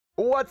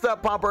What's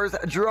up, pumpers?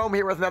 Jerome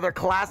here with another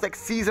classic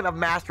Season of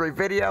Mastery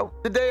video.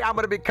 Today I'm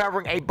going to be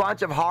covering a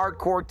bunch of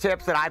hardcore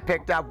tips that I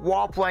picked up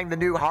while playing the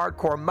new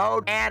hardcore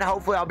mode, and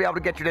hopefully I'll be able to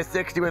get you to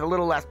 60 with a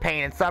little less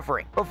pain and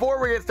suffering.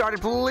 Before we get started,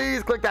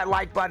 please click that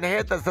like button,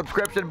 hit the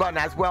subscription button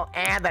as well,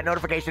 and that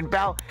notification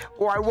bell,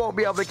 or I won't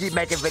be able to keep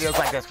making videos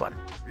like this one.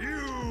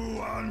 You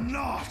are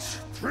not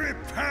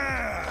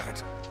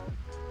prepared.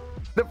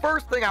 The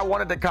first thing I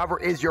wanted to cover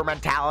is your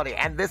mentality,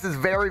 and this is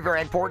very, very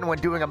important when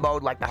doing a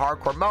mode like the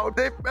hardcore mode.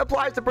 It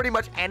applies to pretty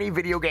much any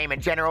video game in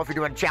general if you're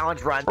doing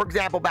challenge runs. For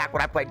example, back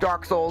when I played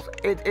Dark Souls,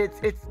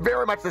 it's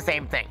very much the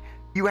same thing.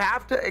 You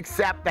have to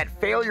accept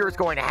that failure is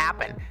going to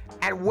happen,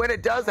 and when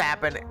it does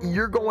happen,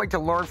 you're going to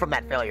learn from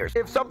that failure.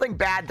 If something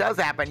bad does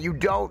happen, you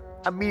don't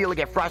immediately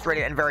get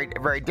frustrated and very,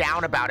 very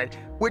down about it,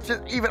 which is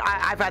even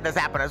I've had this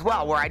happen as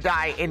well, where I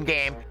die in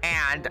game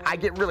and I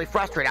get really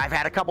frustrated. I've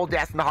had a couple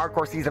deaths in the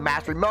hardcore season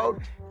mastery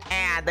mode,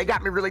 and they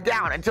got me really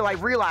down until I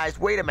realized,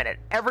 wait a minute,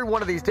 every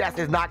one of these deaths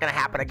is not going to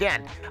happen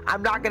again.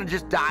 I'm not going to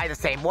just die the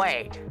same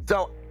way.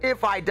 So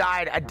if I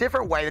died a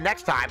different way the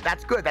next time,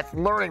 that's good. That's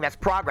learning, that's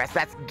progress,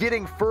 that's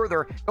getting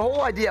further. The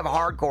whole idea of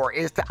hardcore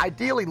is to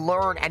ideally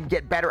learn and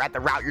get better at the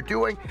route you're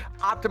doing,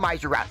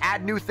 optimize your route,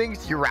 add new things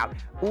to your route,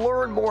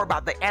 learn more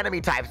about the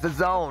enemy types, the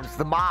zones,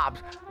 the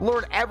mobs,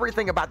 learn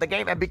everything about the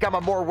game and become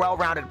a more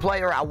well-rounded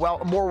player, a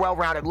more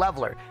well-rounded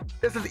leveler.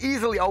 This is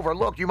easily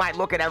overlooked. You might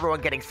look at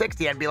everyone getting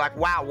 60 and be like,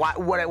 wow,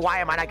 why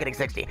am I not getting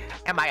 60?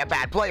 Am I a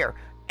bad player?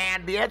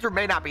 And the answer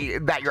may not be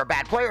that you're a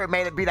bad player. It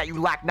may be that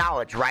you lack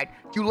knowledge, right?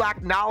 You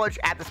lack knowledge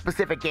at the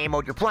specific game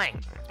mode you're playing.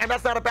 And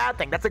that's not a bad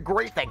thing. That's a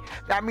great thing.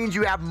 That means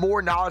you have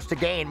more knowledge to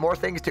gain, more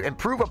things to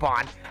improve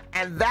upon.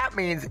 And that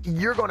means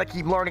you're going to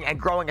keep learning and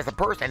growing as a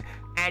person.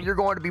 And you're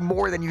going to be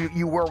more than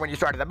you were when you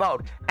started the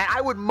mode. And I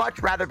would much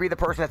rather be the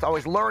person that's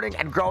always learning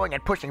and growing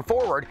and pushing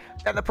forward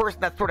than the person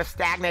that's sort of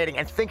stagnating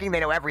and thinking they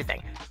know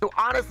everything. So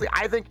honestly,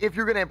 I think if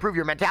you're going to improve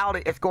your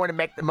mentality, it's going to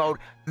make the mode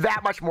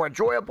that much more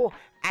enjoyable.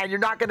 And you're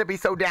not going to be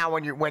so down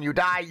when you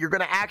die. You're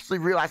going to actually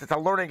realize it's a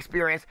learning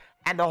experience,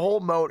 and the whole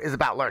mode is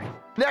about learning.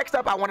 Next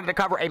up, I wanted to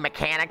cover a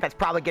mechanic that's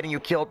probably getting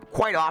you killed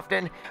quite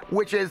often,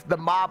 which is the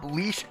mob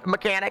leash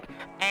mechanic.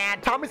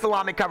 And Tommy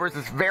Salami covers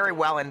this very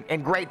well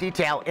in great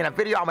detail in a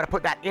video. I'm going to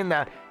put that in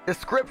the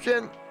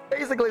description.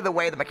 Basically, the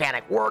way the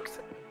mechanic works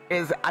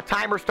is a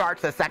timer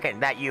starts the second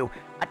that you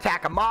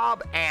attack a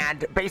mob,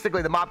 and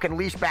basically the mob can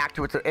leash back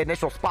to its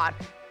initial spot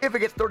if it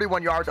gets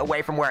 31 yards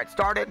away from where it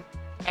started.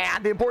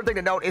 And the important thing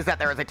to note is that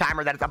there is a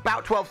timer that is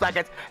about 12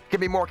 seconds. Can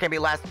be more, can be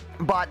less.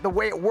 But the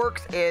way it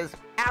works is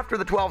after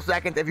the 12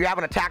 seconds, if you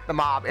haven't attacked the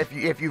mob, if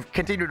you've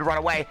continued to run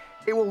away,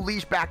 it will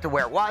leash back to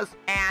where it was.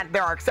 And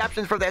there are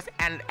exceptions for this.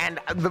 And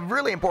the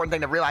really important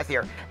thing to realize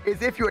here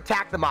is if you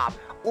attack the mob,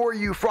 or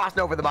you frost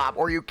over the mob,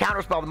 or you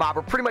counterspell the mob,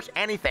 or pretty much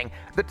anything,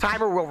 the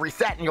timer will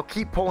reset and you'll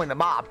keep pulling the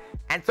mob.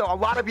 And so a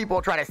lot of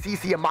people try to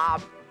CC a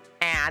mob,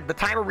 and the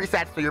timer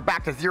resets, so you're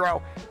back to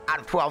 0 out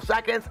of 12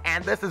 seconds.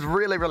 And this is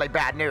really, really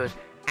bad news.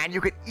 And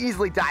you could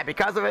easily die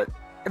because of it.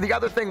 And the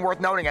other thing worth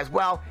noting as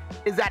well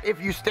is that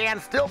if you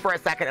stand still for a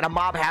second and a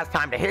mob has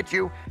time to hit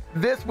you,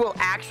 this will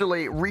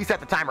actually reset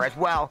the timer as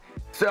well.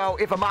 So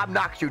if a mob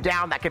knocks you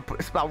down, that could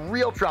spell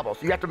real trouble.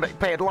 So you have to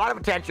pay a lot of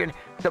attention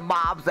to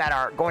mobs that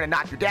are going to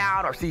knock you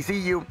down or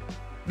CC you.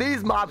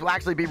 These mobs will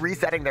actually be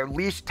resetting their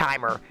leash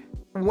timer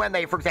when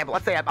they, for example,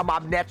 let's say a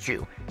mob nets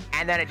you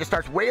and then it just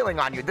starts wailing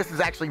on you. This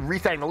is actually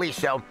resetting the leash.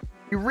 So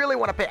you really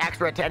want to pay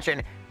extra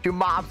attention to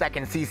mobs that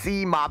can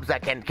CC, mobs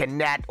that can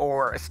net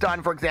or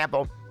stun, for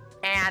example.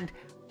 And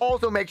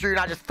also make sure you're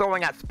not just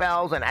throwing out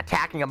spells and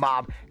attacking a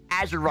mob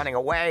as you're running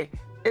away.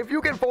 If you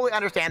can fully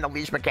understand the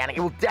leash mechanic, it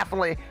will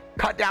definitely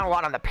cut down a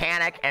lot on the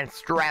panic and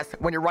stress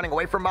when you're running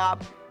away from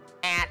mob.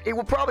 And it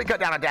will probably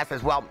cut down on deaths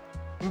as well.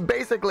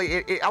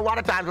 Basically, a lot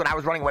of times when I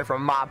was running away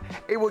from a mob,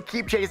 it would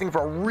keep chasing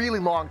for a really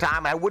long time,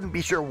 and I wouldn't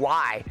be sure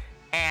why.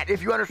 And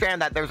if you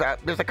understand that there's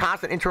a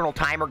constant internal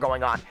timer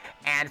going on,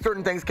 and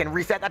certain things can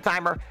reset that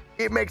timer,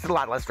 it makes it a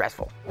lot less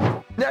stressful.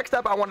 Next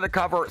up, I wanted to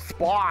cover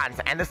spawns,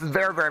 and this is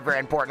very, very, very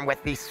important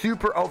with the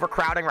super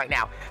overcrowding right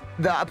now.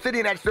 The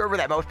Obsidian Edge server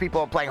that most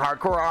people playing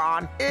hardcore are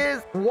on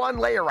is one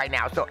layer right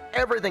now, so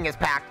everything is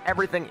packed,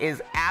 everything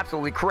is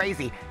absolutely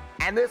crazy.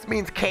 And this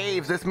means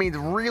caves. This means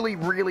really,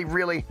 really,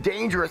 really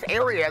dangerous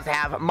areas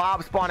have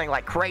mobs spawning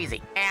like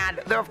crazy. And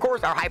there, of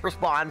course, are hyper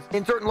spawns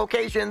in certain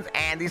locations,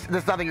 and this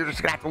is something you're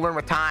just gonna have to learn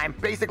with time.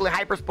 Basically,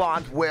 hyper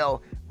spawns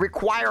will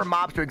require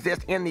mobs to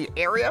exist in the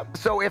area.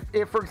 So if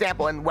for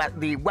example, in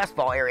the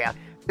Westfall area,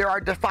 there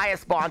are Defias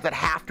spawns that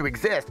have to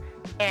exist.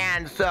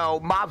 And so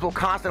mobs will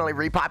constantly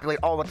repopulate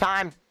all the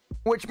time,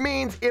 which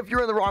means if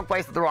you're in the wrong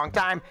place at the wrong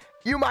time,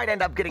 you might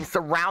end up getting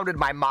surrounded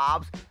by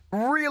mobs.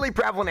 Really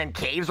prevalent in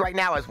caves right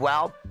now as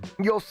well.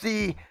 You'll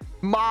see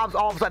mobs,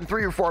 all of a sudden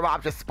 3 or 4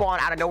 mobs just spawn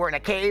out of nowhere in a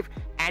cave,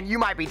 and you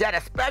might be dead,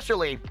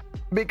 especially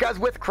because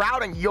with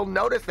crowding, you'll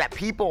notice that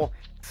people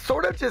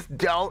sort of just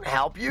don't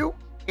help you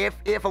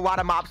if a lot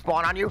of mobs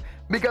spawn on you,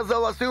 because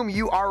they'll assume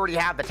you already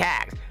have the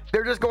tags.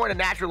 They're just going to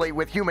naturally,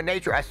 with human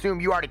nature,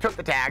 assume you already took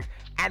the tags,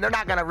 and they're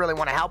not going to really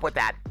want to help with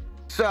that.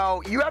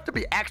 So you have to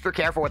be extra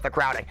careful with the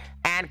crowding,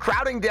 and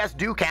crowding deaths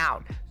do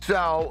count.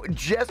 So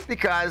just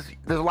because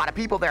there's a lot of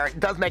people there, it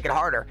does make it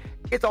harder.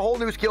 It's a whole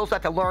new skill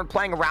set to learn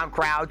playing around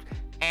crowds.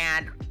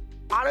 And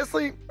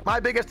honestly, my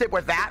biggest tip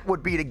with that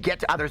would be to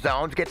get to other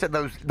zones, get to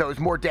those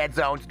more dead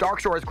zones.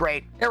 Darkshore is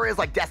great. Areas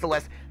like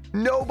Desolus,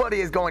 nobody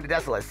is going to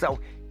Desolus. So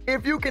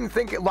if you can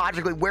think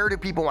logically, where do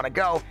people want to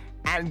go,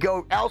 and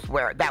go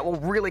elsewhere, that will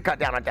really cut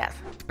down on deaths.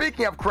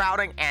 Speaking of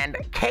crowding and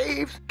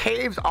caves,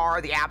 caves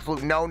are the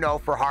absolute no-no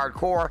for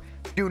hardcore.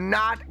 Do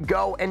not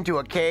go into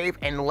a cave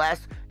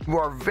unless you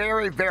are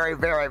very, very,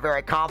 very,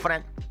 very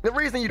confident. The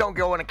reason you don't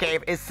go in a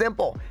cave is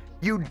simple.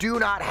 You do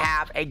not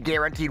have a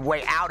guaranteed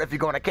way out if you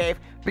go in a cave,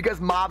 because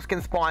mobs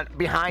can spawn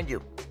behind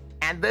you.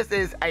 And this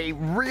is a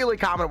really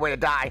common way to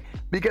die,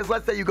 because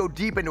let's say you go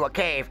deep into a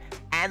cave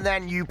and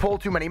then you pull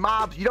too many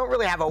mobs, you don't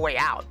really have a way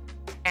out.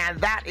 And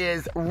that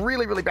is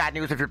really, really bad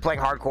news if you're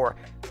playing hardcore.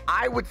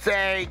 I would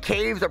say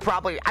caves are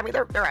probably, I mean,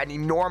 they're an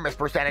enormous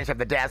percentage of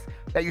the deaths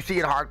that you see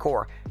in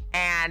hardcore.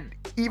 And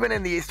even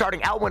in the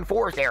starting Elwyn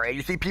Forest area,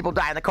 you see people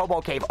die in the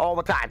Cobalt Cave all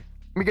the time.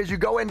 Because you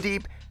go in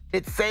deep,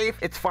 it's safe,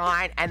 it's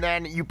fine, and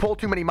then you pull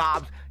too many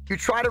mobs, you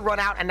try to run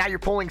out, and now you're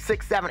pulling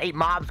 6, 7, 8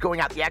 mobs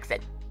going out the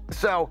exit.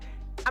 So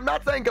I'm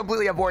not saying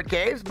completely avoid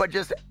caves, but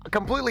just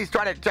completely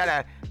try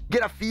to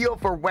get a feel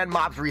for when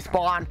mobs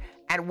respawn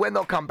and when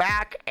they'll come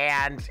back,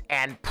 and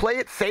play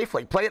it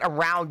safely, play it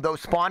around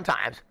those spawn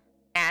times.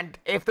 And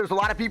if there's a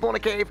lot of people in a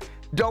cave,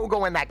 don't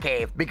go in that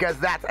cave, because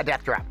that's a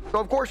death trap. So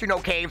of course, you know,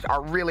 caves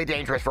are really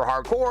dangerous for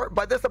hardcore,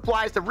 but this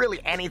applies to really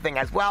anything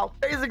as well.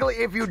 Basically,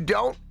 if you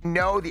don't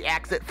know the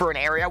exit for an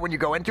area when you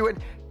go into it,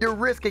 you're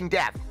risking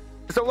death.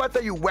 So let's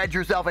say you wedge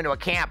yourself into a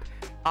camp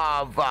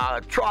of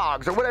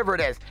trogs or whatever it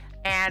is,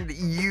 and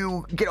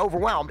you get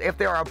overwhelmed. If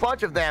there are a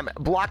bunch of them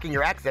blocking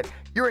your exit,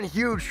 you're in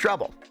huge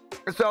trouble.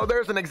 So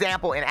there's an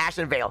example in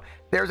Ashenvale.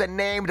 There's a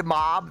named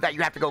mob that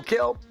you have to go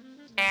kill,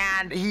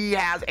 and he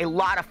has a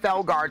lot of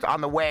fell guards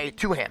on the way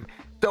to him.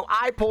 So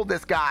I pulled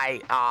this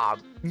guy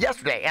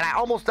yesterday, and I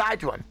almost died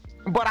to him,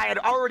 but I had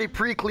already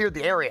pre-cleared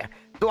the area.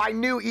 So I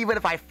knew even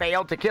if I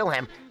failed to kill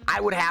him, I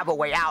would have a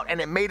way out,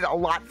 and it made it a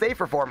lot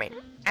safer for me.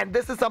 And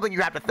this is something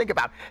you have to think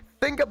about.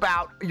 Think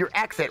about your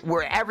exit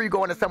wherever you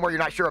go into somewhere you're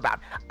not sure about.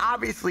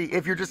 Obviously,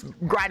 if you're just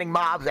grinding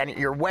mobs and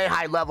you're way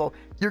high level,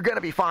 you're going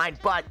to be fine.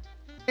 But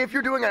if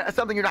you're doing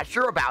something you're not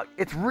sure about,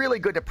 it's really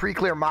good to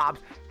pre-clear mobs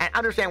and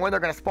understand when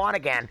they're going to spawn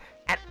again,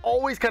 and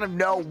always kind of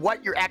know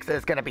what your exit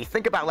is going to be.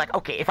 Think about, like,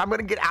 okay, if I'm going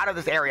to get out of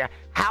this area,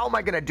 how am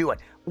I going to do it?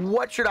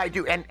 What should I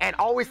do? And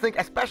always think,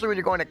 especially when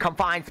you're going to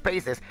confined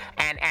spaces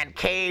and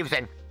caves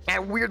and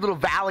weird little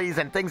valleys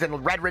and things in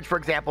Red Ridge, for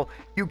example,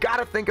 you got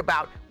to think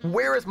about,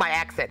 where is my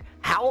exit?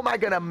 How am I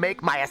going to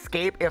make my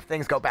escape if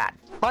things go bad?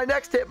 My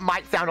next tip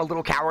might sound a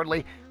little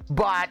cowardly,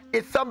 but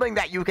it's something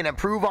that you can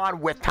improve on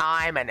with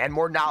time and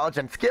more knowledge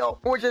and skill,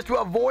 which is to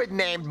avoid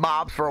named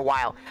mobs for a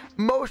while.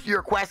 Most of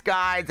your quest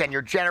guides and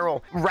your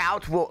general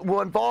routes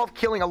will involve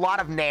killing a lot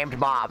of named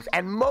mobs,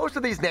 and most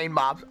of these named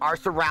mobs are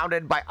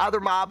surrounded by other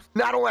mobs.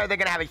 Not only are they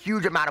going to have a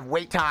huge amount of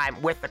wait time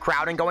with the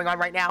crowding going on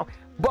right now,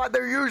 but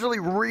they're usually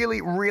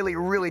really, really,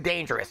 really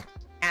dangerous.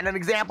 And an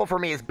example for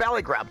me is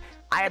Belly Grub.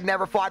 I had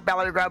never fought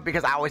Belly Grub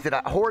because I always did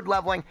a horde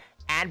leveling,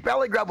 and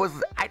Belly Grub was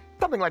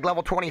something like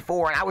level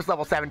 24, and I was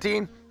level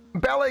 17.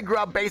 Belly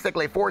Grub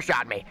basically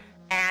four-shot me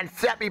and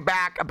set me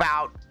back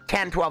about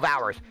 10-12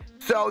 hours.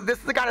 So this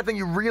is the kind of thing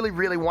you really,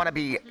 really want to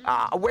be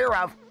aware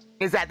of,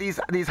 is that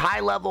these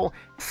high-level,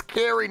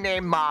 scary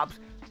named mobs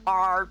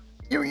are,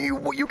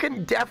 you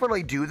can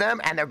definitely do them,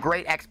 and they're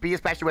great XP,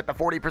 especially with the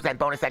 40%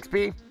 bonus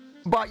XP.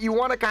 But you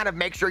want to kind of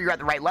make sure you're at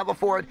the right level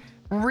for it,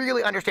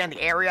 really understand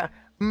the area,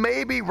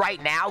 maybe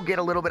right now get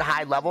a little bit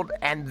high-leveled,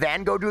 and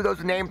then go do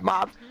those named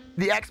mobs.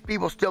 The XP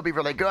will still be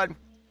really good.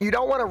 You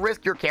don't want to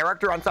risk your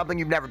character on something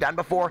you've never done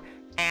before,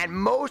 and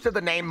most of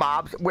the named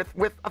mobs,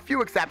 with a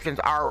few exceptions,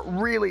 are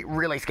really,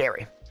 really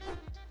scary.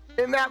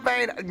 In that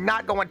vein,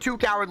 not going too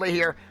cowardly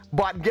here,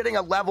 but getting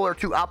a level or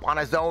two up on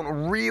a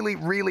zone really,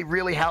 really,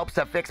 really helps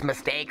to fix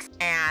mistakes,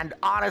 and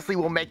honestly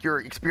will make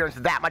your experience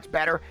that much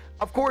better.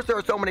 Of course, there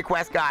are so many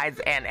quest guides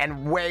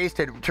and ways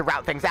to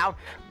route things out,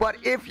 but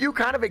if you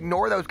kind of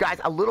ignore those guys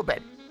a little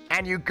bit,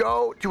 and you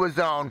go to a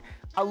zone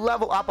a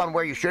level up on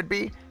where you should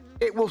be,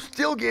 it will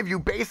still give you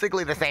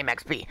basically the same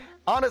XP.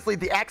 Honestly,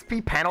 the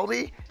XP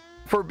penalty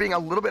for being a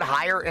little bit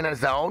higher in a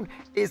zone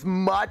is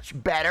much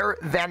better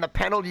than the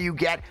penalty you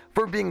get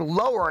for being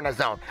lower in a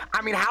zone.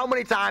 I mean, how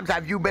many times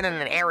have you been in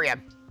an area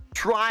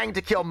trying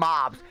to kill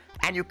mobs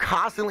and you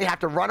constantly have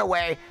to run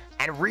away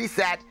and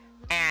reset,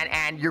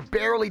 and you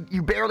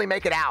barely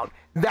make it out?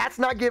 That's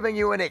not giving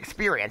you an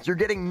experience. You're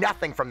getting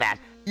nothing from that.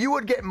 You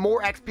would get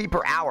more XP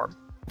per hour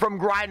from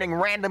grinding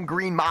random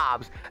green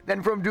mobs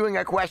than from doing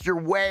a quest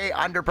you're way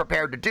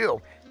underprepared to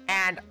do.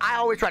 And I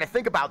always try to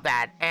think about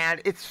that,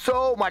 and it's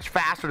so much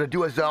faster to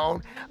do a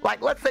zone.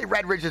 Like, let's say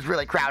Red Ridge is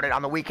really crowded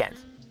on the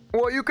weekends.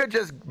 Well, you could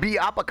just be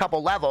up a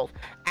couple levels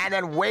and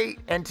then wait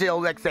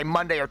until, like, say,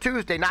 Monday or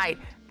Tuesday night,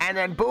 and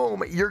then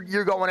boom,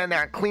 you're going in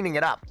there and cleaning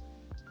it up.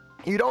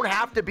 You don't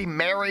have to be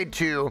married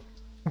to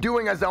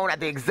doing a zone at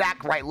the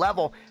exact right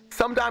level,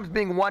 sometimes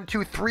being 1,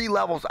 2, 3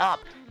 levels up,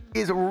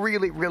 is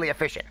really, really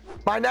efficient.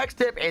 My next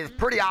tip is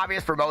pretty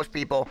obvious for most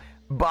people,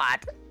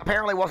 but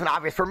apparently wasn't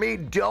obvious for me.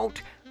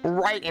 Don't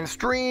write in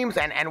streams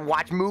and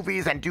watch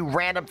movies and do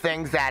random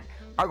things that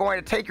are going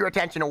to take your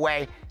attention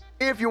away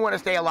if you want to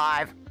stay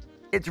alive.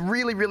 It's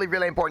really, really,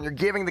 really important. You're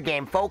giving the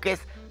game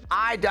focus.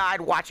 I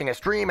died watching a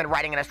stream and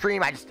writing in a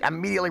stream. I just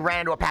immediately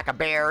ran into a pack of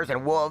bears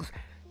and wolves.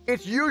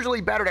 It's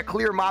usually better to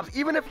clear mobs,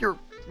 even if you're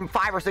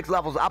 5 or 6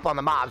 levels up on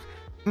the mobs.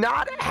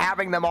 Not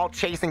having them all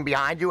chasing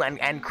behind you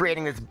and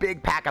creating this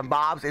big pack of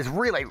mobs is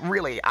really,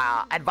 really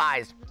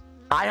advised.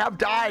 I have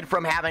died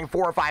from having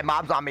 4 or 5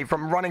 mobs on me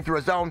from running through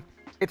a zone.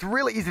 It's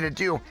really easy to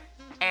do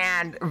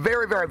and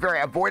very, very, very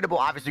avoidable.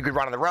 Obviously, you could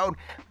run on the road,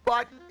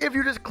 but if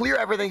you just clear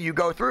everything you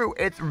go through,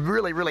 it's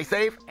really, really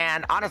safe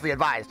and honestly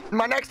advised.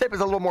 My next tip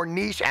is a little more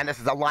niche, and this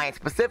is Alliance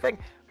specific,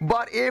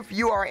 but if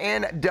you are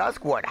in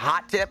Duskwood,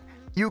 hot tip,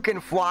 you can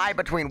fly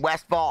between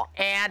Westfall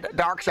and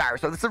Darkshire.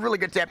 So this is a really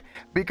good tip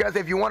because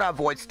if you want to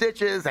avoid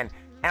stitches and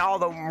all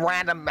the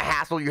random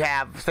hassle you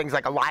have, things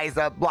like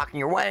Eliza blocking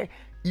your way,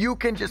 you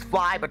can just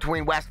fly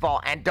between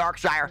Westfall and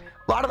Darkshire.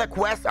 A lot of the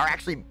quests are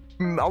actually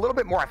a little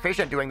bit more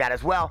efficient doing that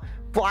as well.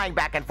 Flying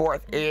back and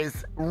forth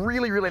is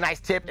really, really nice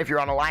tip if you're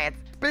on Alliance.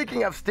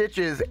 Speaking of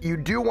stitches, you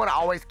do want to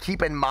always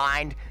keep in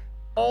mind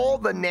all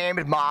the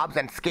named mobs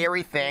and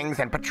scary things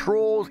and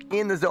patrols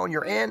in the zone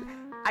you're in.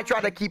 I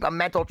try to keep a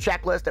mental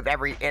checklist of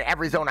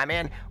every zone I'm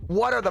in.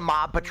 What are the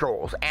mob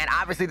patrols? And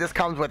obviously this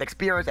comes with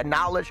experience and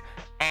knowledge,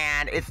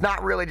 and it's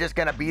not really just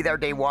going to be there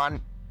day one.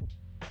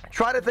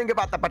 Try to think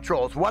about the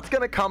patrols. What's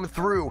going to come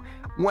through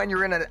when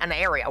you're in an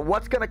area?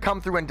 What's going to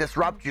come through and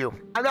disrupt you?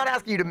 I'm not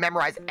asking you to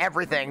memorize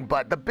everything,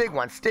 but the big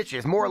ones,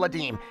 Stitches,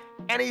 Morladim,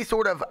 any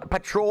sort of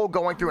patrol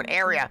going through an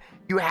area,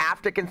 you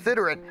have to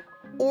consider it,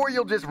 or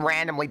you'll just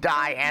randomly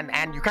die,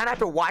 and you kind of have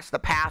to watch the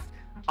path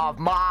of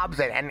mobs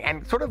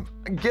and sort of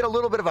get a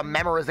little bit of a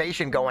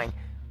memorization going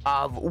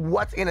of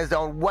what's in a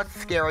zone, what's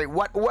scary,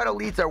 what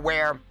elites are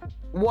where,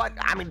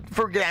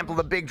 for example,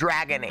 the big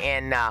dragon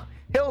in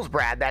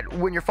Hillsbrad, that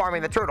when you're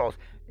farming the turtles,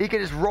 he can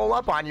just roll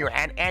up on you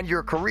and end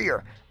your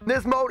career.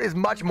 This mode is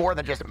much more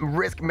than just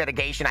risk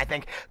mitigation. I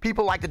think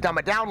people like to dumb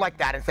it down like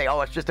that and say,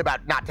 oh, it's just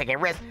about not taking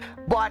risks,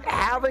 but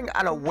having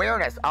an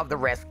awareness of the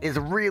risk is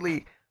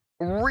really,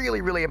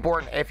 really, really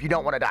important if you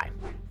don't want to die.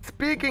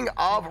 Speaking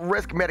of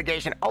risk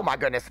mitigation, oh my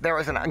goodness, there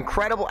is an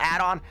incredible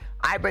add-on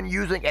I've been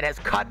using. It has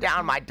cut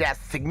down my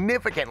deaths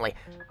significantly.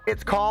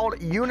 It's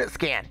called Unit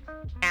Scan,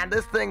 and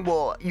this thing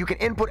you can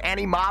input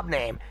any mob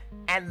name,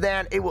 and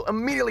then it will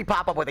immediately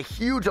pop up with a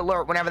huge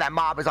alert whenever that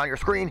mob is on your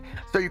screen.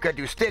 So you could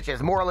do Stitches,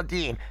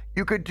 Morladim,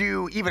 you could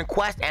do even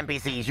quest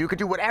NPCs, you could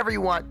do whatever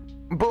you want.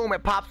 Boom,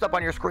 it pops up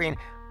on your screen.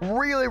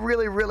 Really,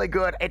 really, really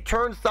good. It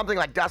turns something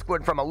like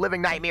Duskwood from a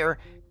living nightmare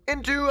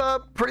into a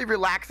pretty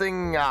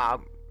relaxing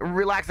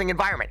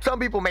environment. Some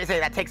people may say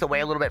that takes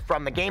away a little bit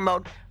from the game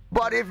mode,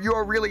 but if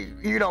you're really,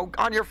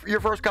 on your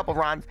first couple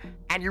runs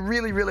and you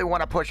really, really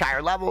want to push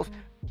higher levels,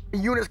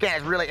 Unit Scan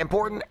is really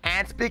important.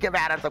 And speaking of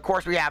add-ons, of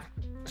course, we have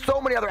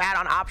so many other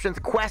add-on options.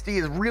 Questy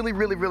is really,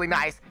 really, really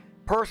nice.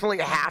 Personally,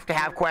 I have to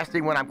have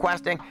Questy when I'm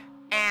questing,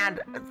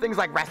 and things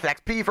like Rested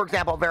XP, for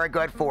example, very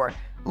good for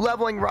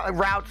leveling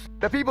routes.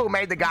 The people who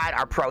made the guide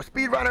are pro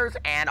speedrunners,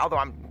 and although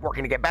I'm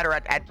working to get better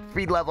at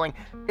speed leveling,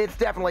 it's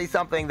definitely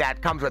something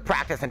that comes with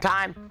practice and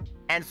time.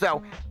 And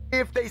so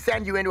if they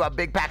send you into a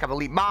big pack of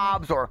elite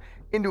mobs or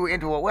into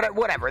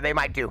whatever they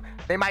might do,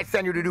 they might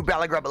send you to do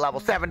belly grub at level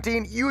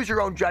 17. Use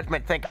your own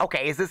judgment. Think,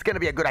 okay, is this going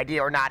to be a good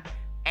idea or not?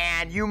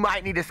 And you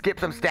might need to skip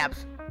some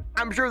steps.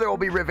 I'm sure there will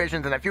be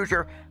revisions in the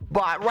future,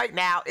 but right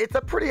now it's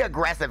a pretty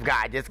aggressive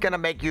guide. It's going to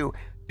make you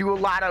do a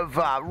lot of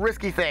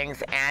risky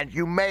things, and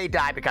you may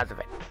die because of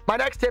it. My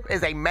next tip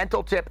is a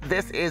mental tip.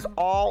 This is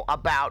all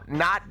about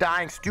not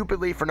dying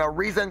stupidly for no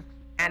reason,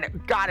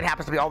 and God, it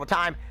happens to me all the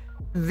time.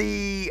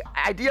 The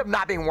idea of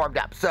not being warmed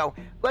up. So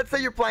let's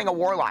say you're playing a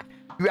warlock.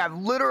 You have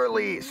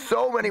literally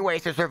so many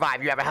ways to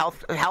survive. You have a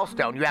health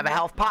stone, you have a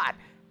health pot,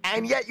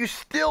 and yet you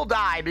still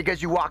die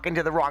because you walk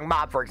into the wrong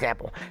mob, for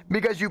example.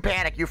 Because you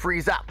panic, you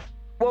freeze up.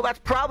 Well, that's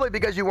probably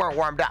because you weren't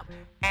warmed up.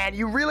 And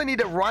you really need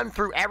to run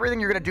through everything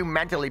you're going to do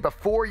mentally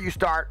before you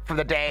start for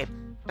the day,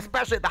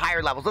 especially at the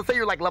higher levels. Let's say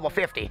you're like level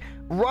 50.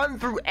 Run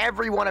through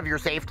every one of your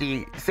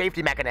safety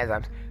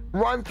mechanisms.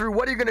 Run through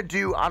what are you going to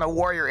do on a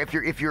warrior if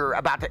you're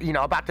about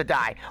to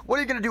die. What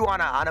are you going to do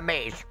on a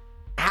mage?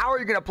 How are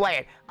you going to play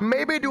it?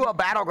 Maybe do a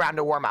battleground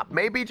to warm up.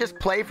 Maybe just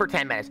play for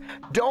 10 minutes.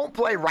 Don't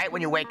play right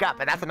when you wake up.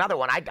 And that's another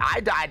one. I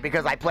died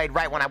because I played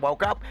right when I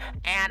woke up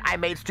and I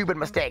made stupid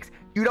mistakes.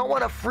 You don't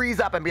want to freeze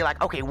up and be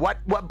like, okay,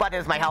 what button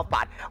is my health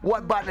pot?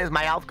 What button is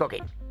my health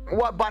cookie?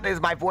 What button is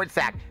my void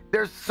sack?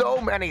 There's so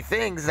many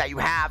things that you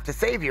have to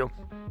save you,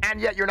 and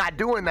yet you're not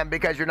doing them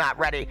because you're not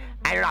ready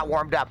and you're not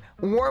warmed up.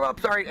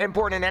 Warm-ups are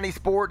important in any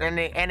sport and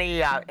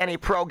any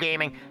pro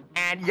gaming,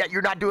 and yet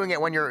you're not doing it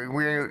when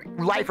your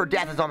life or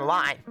death is on the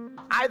line.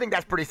 I think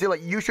that's pretty silly.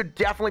 You should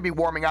definitely be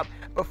warming up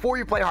before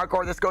you play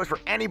hardcore. This goes for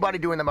anybody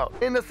doing the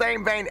mode. In the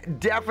same vein,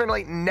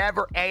 definitely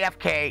never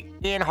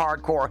AFK in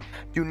hardcore.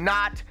 Do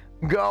not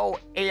go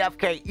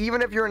AFK,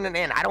 even if you're in an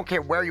inn. I don't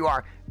care where you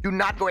are. Do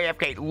not go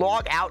AFK.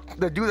 Log out,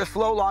 do the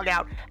slow log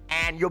out,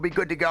 and you'll be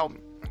good to go.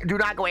 Do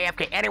not go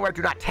AFK anywhere.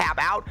 Do not tab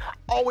out.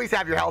 Always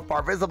have your health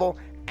bar visible,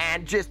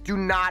 and just do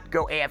not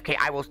go AFK.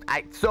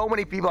 So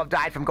many people have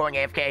died from going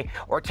AFK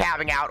or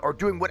tabbing out or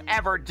doing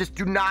whatever. Just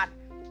do not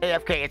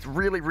AFK. It's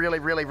really, really,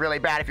 really, really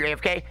bad. If you're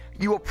AFK,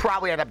 you will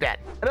probably end up dead.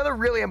 Another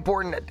really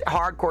important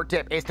hardcore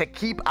tip is to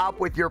keep up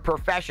with your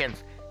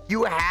professions.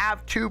 You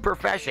have 2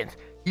 professions.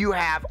 You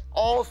have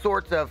all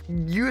sorts of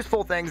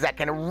useful things that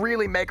can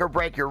really make or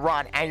break your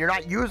run, and you're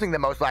not using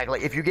them most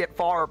likely if you get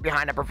far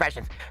behind the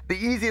professions. The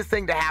easiest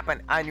thing to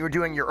happen when you're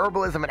doing your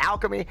herbalism and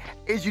alchemy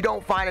is you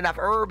don't find enough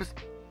herbs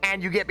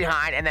and you get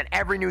behind, and then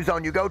every new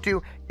zone you go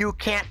to, you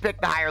can't pick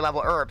the higher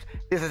level herbs.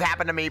 This has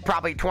happened to me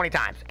probably 20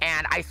 times,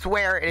 and I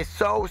swear it is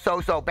so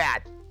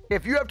bad.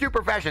 If you have 2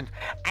 professions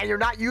and you're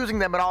not using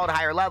them at all at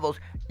higher levels,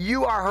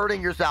 you are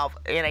hurting yourself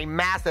in a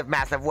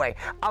massive way.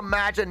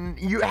 Imagine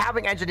you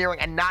having engineering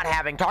and not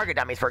having target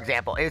dummies, for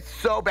example. It's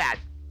so bad.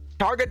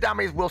 Target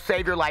dummies will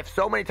save your life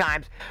so many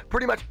times.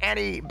 Pretty much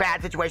any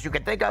bad situation you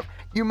can think of,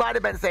 you might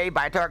have been saved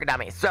by a target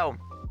dummy. So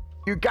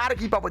you got to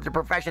keep up with your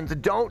professions.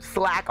 Don't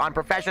slack on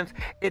professions.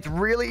 It's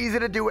really easy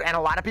to do it, and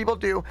a lot of people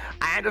do.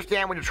 I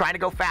understand when you're trying to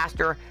go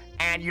faster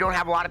and you don't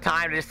have a lot of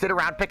time to just sit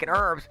around picking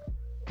herbs.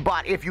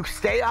 But if you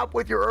stay up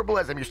with your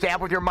herbalism, you stay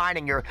up with your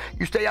mining,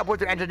 you stay up with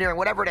your engineering,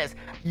 whatever it is,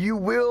 you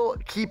will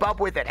keep up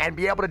with it and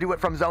be able to do it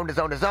from zone to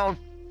zone to zone,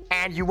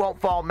 and you won't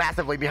fall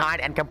massively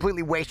behind and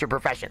completely waste your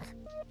professions.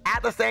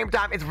 At the same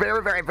time, it's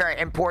very, very, very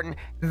important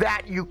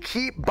that you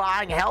keep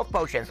buying health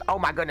potions. Oh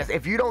my goodness,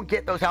 if you don't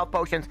get those health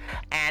potions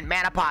and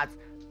mana pots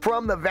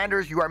from the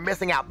vendors, you are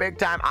missing out big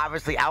time.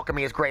 Obviously,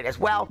 alchemy is great as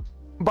well,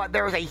 but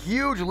there is a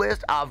huge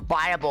list of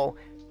buyable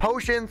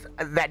potions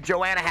that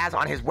Joanna has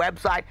on his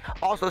website.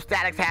 Also,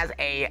 Statix has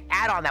a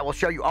add-on that will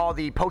show you all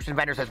the potion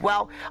vendors as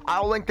well.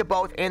 I'll link to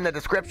both in the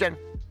description.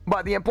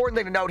 But the important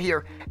thing to note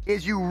here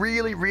is you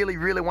really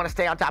want to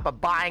stay on top of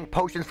buying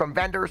potions from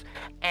vendors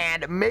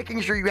and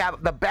making sure you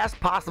have the best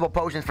possible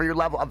potions for your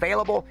level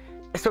available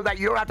so that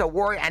you don't have to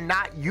worry and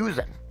not use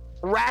them.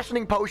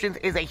 Rationing potions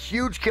is a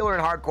huge killer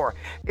in hardcore.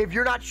 If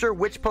you're not sure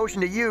which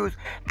potion to use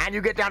and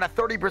you get down to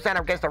 30%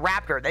 against a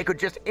raptor, they could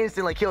just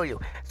instantly kill you.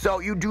 So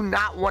you do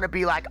not want to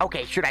be like,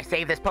 okay, should I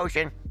save this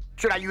potion?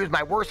 Should I use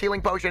my worst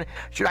healing potion?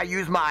 Should I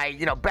use my,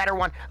 better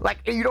one?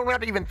 Like, you don't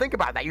have to even think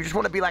about that. You just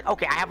want to be like,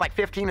 okay, I have like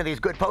 15 of these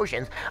good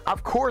potions.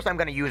 Of course I'm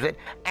going to use it,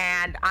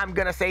 and I'm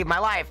going to save my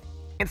life.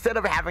 Instead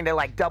of having to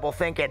like double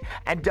think it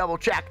and double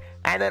check,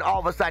 and then all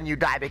of a sudden you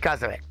die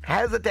because of it.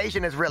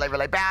 Hesitation is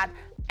really bad,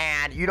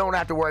 and you don't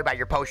have to worry about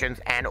your potions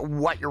and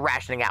what you're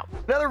rationing out.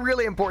 Another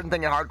really important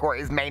thing in hardcore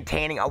is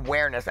maintaining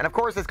awareness. And of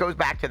course, this goes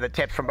back to the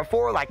tips from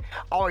before, like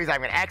always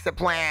having an exit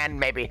plan,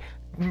 maybe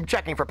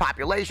checking for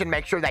population,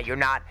 make sure that you're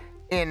not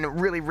in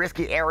really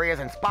risky areas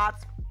and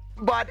spots.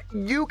 But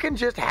you can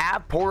just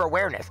have poor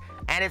awareness.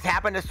 And it's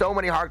happened to so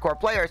many hardcore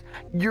players.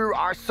 You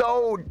are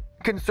so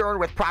concerned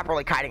with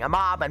properly kiting a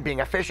mob and being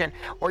efficient,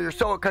 or you're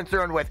so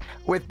concerned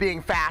with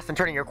being fast and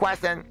turning your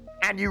quest in,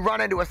 and you run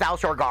into a South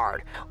Shore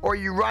guard, or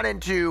you run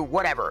into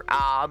whatever,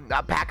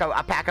 a pack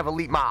of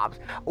elite mobs,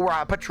 or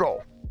a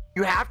patrol.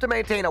 You have to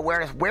maintain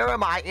awareness. Where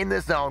am I in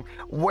this zone?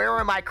 Where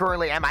am I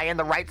currently? Am I in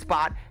the right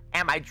spot?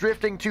 Am I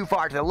drifting too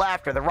far to the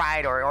left or the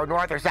right or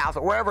north or south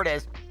or wherever it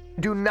is?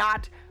 Do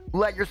not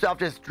let yourself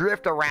just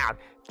drift around.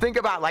 Think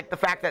about like the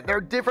fact that there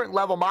are different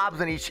level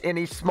mobs in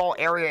each small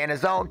area in a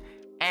zone,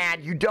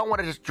 and you don't want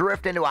to just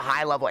drift into a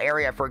high level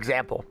area, for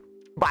example,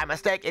 by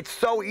mistake. It's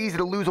so easy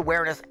to lose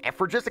awareness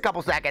for just a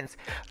couple seconds.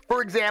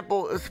 For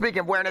example, speaking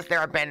of awareness, there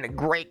have been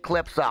great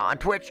clips on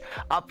Twitch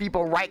of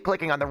people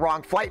right-clicking on the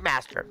wrong flight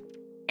master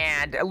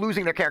and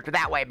losing their character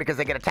that way because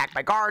they get attacked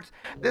by guards.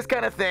 This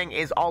kind of thing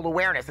is all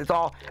awareness. It's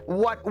all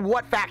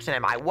what faction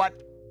am I?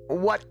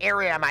 What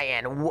area am I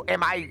in?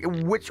 Am I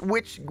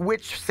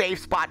which safe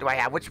spot do I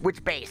have?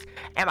 Which base?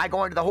 Am I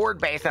going to the Horde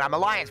base and I'm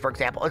Alliance, for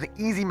example? It's an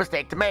easy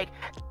mistake to make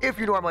if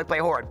you normally play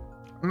Horde.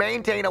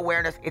 Maintain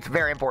awareness. It's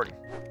very important.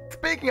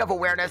 Speaking of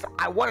awareness,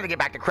 I wanted to get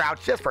back to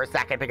crowds just for a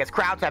second because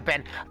crowds have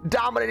been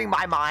dominating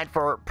my mind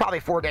for probably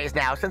 4 days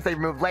now since they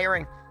removed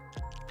layering.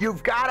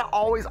 You've got to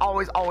always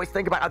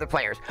think about other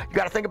players. You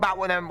got to think about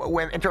them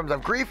in terms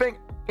of griefing,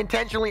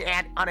 intentionally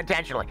and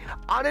unintentionally.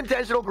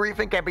 Unintentional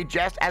griefing can be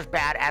just as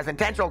bad as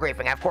intentional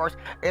griefing. Of course,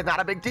 it's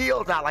not a big deal.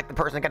 It's not like the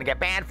person's going to get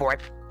banned for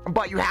it.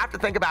 But you have to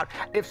think about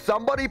if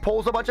somebody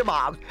pulls a bunch of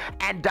mobs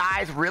and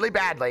dies really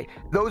badly,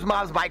 those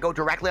mobs might go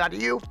directly onto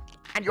you.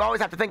 And you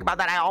always have to think about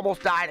that. I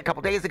almost died a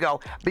couple days ago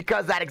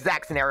because that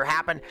exact scenario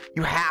happened.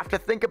 You have to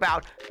think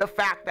about the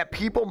fact that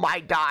people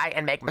might die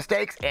and make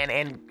mistakes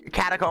in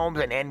catacombs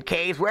and in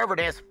caves, wherever it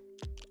is.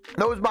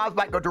 Those mobs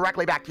might go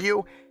directly back to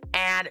you,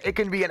 and it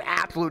can be an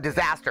absolute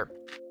disaster.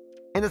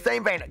 In the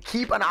same vein,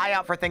 keep an eye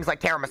out for things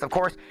like Terramis. Of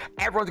course,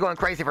 everyone's going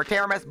crazy for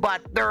Terramis,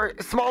 but there are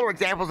smaller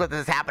examples of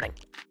this happening.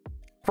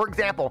 For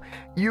example,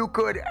 you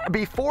could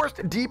be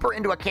forced deeper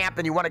into a camp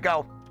than you want to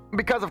go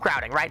because of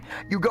crowding, right?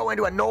 You go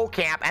into a knoll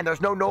camp and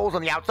there's no knolls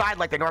on the outside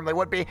like they normally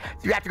would be,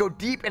 so you have to go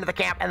deep into the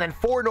camp and then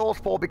 4 knolls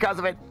full because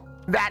of it.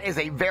 That is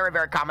a very,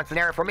 very common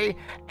scenario for me,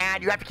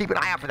 and you have to keep an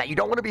eye out for that. You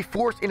don't want to be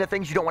forced into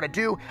things you don't want to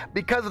do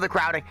because of the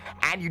crowding,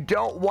 and you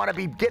don't want to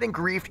be getting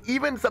griefed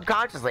even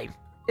subconsciously.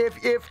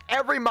 If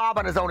every mob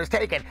on a zone is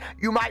taken,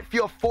 you might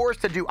feel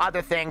forced to do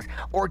other things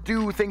or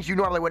do things you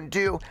normally wouldn't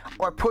do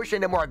or push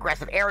into more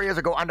aggressive areas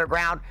or go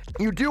underground.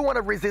 You do want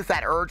to resist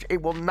that urge. It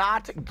will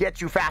not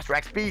get you faster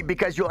XP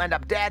because you'll end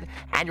up dead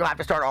and you'll have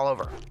to start all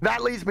over.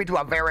 That leads me to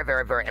a very,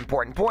 very, very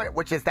important point,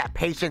 which is that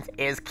patience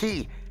is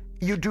key.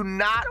 You do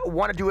not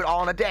want to do it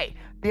all in a day.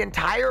 The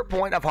entire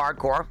point of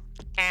hardcore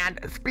and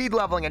speed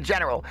leveling in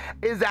general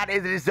is that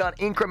it is done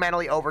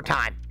incrementally over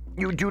time.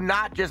 You do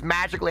not just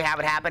magically have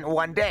it happen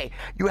one day.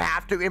 You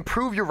have to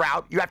improve your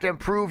route. You have to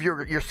improve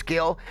your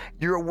skill,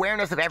 your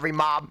awareness of every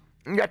mob.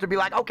 You have to be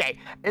like, okay,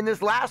 in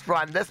this last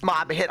run, this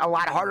mob hit a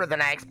lot harder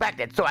than I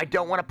expected, so I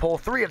don't want to pull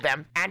 3 of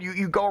them. And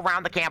you go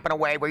around the camp in a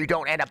way where you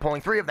don't end up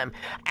pulling 3 of them.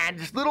 And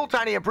just little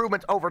tiny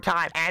improvements over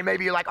time. And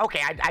maybe you're like,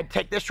 okay, I'd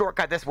take this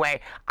shortcut this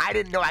way. I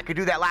didn't know I could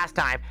do that last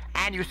time.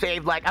 And you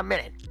saved like a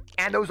minute.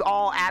 And those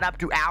all add up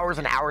to hours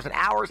and hours and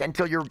hours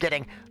until you're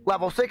getting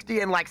level 60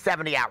 in like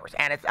 70 hours.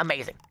 And it's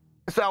amazing.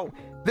 So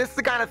this is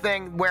the kind of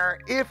thing where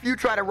if you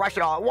try to rush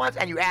it all at once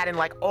and you add in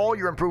like all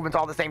your improvements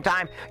all at the same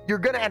time, you're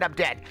going to end up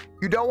dead.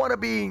 You don't want to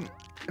be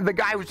the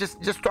guy who's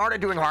just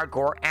started doing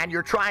hardcore and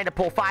you're trying to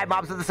pull 5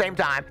 mobs at the same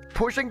time,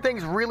 pushing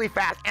things really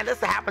fast. And this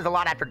happens a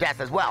lot after deaths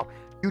as well.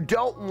 You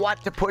don't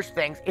want to push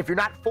things if you're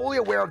not fully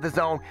aware of the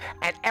zone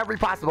and every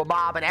possible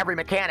mob and every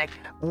mechanic.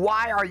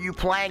 Why are you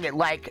playing it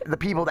like the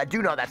people that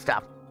do know that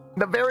stuff?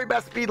 The very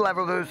best speed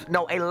levelers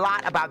know a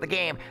lot about the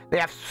game. They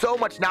have so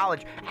much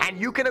knowledge, and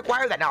you can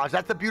acquire that knowledge.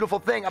 That's the beautiful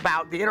thing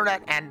about the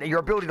internet and your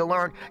ability to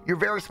learn. You're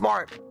very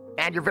smart,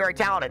 and you're very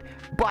talented.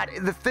 But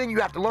the thing you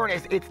have to learn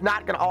is it's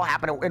not going to all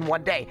happen in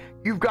one day.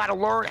 You've got to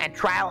learn and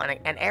trial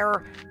and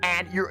error,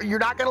 and you're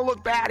not going to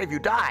look bad if you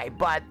die,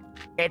 but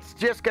it's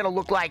just going to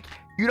look like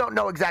you don't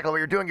know exactly what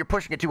you're doing. You're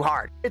pushing it too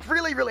hard. It's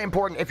really, really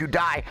important if you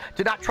die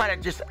to not try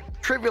to just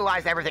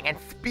trivialize everything and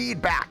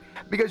speed back,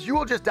 because you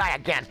will just die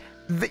again.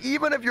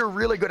 Even if you're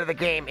really good at the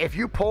game, if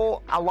you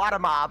pull a lot of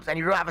mobs and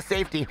you don't have a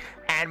safety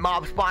and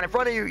mobs spawn in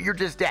front of you, you're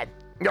just dead.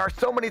 There are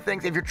so many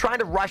things. If you're trying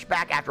to rush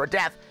back after a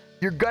death,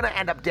 you're gonna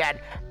end up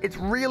dead. It's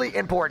really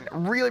important,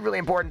 really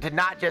important to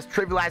not just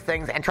trivialize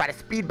things and try to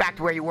speed back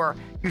to where you were.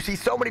 You see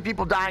so many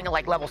people dying at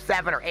like level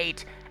 7 or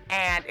 8,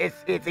 and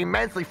it's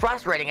immensely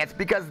frustrating. It's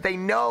because they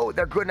know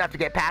they're good enough to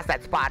get past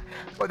that spot,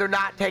 but they're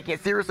not taking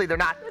it seriously. They're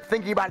not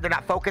thinking about it. They're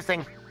not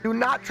focusing. Do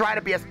not try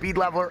to be a speed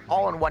leveler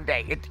all in one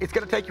day. It's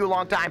going to take you a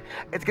long time.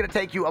 It's going to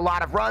take you a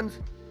lot of runs.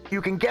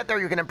 You can get there,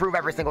 you can improve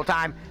every single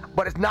time,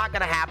 but it's not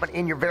going to happen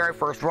in your very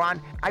first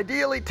run.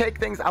 Ideally, take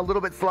things a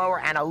little bit slower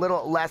and a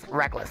little less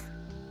reckless.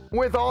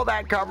 With all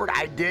that covered,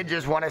 I did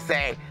just want to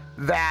say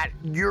that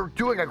you're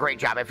doing a great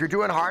job. If you're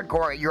doing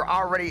hardcore, you're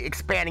already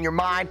expanding your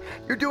mind.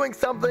 You're doing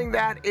something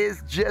that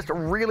is just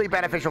really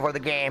beneficial for the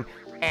game,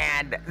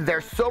 and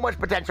there's so much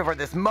potential for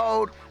this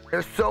mode.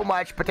 There's so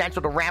much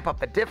potential to ramp up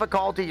the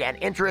difficulty and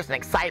interest and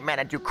excitement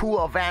and do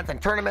cool events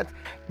and tournaments.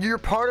 You're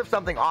part of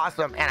something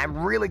awesome, and I'm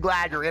really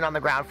glad you're in on the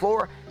ground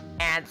floor.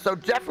 And so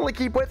definitely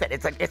keep with it.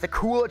 It's a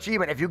cool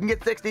achievement. If you can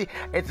get 60,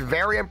 it's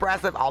very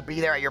impressive. I'll be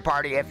there at your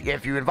party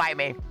if you invite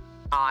me.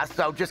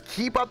 So just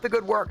keep up the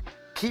good work.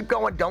 Keep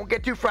going. Don't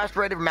get too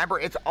frustrated. Remember,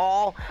 it's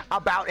all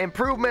about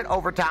improvement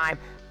over time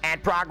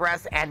and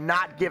progress and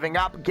not giving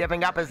up.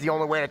 Giving up is the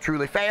only way to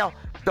truly fail.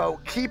 So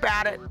keep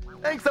at it.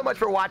 Thanks so much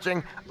for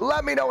watching.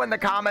 Let me know in the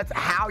comments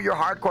how your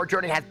hardcore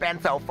journey has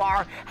been so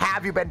far.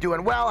 Have you been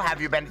doing well?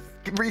 Have you been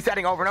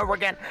resetting over and over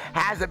again?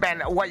 Has it been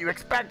what you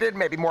expected?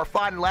 Maybe more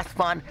fun, less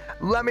fun?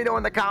 Let me know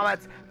in the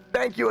comments.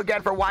 Thank you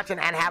again for watching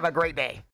and have a great day.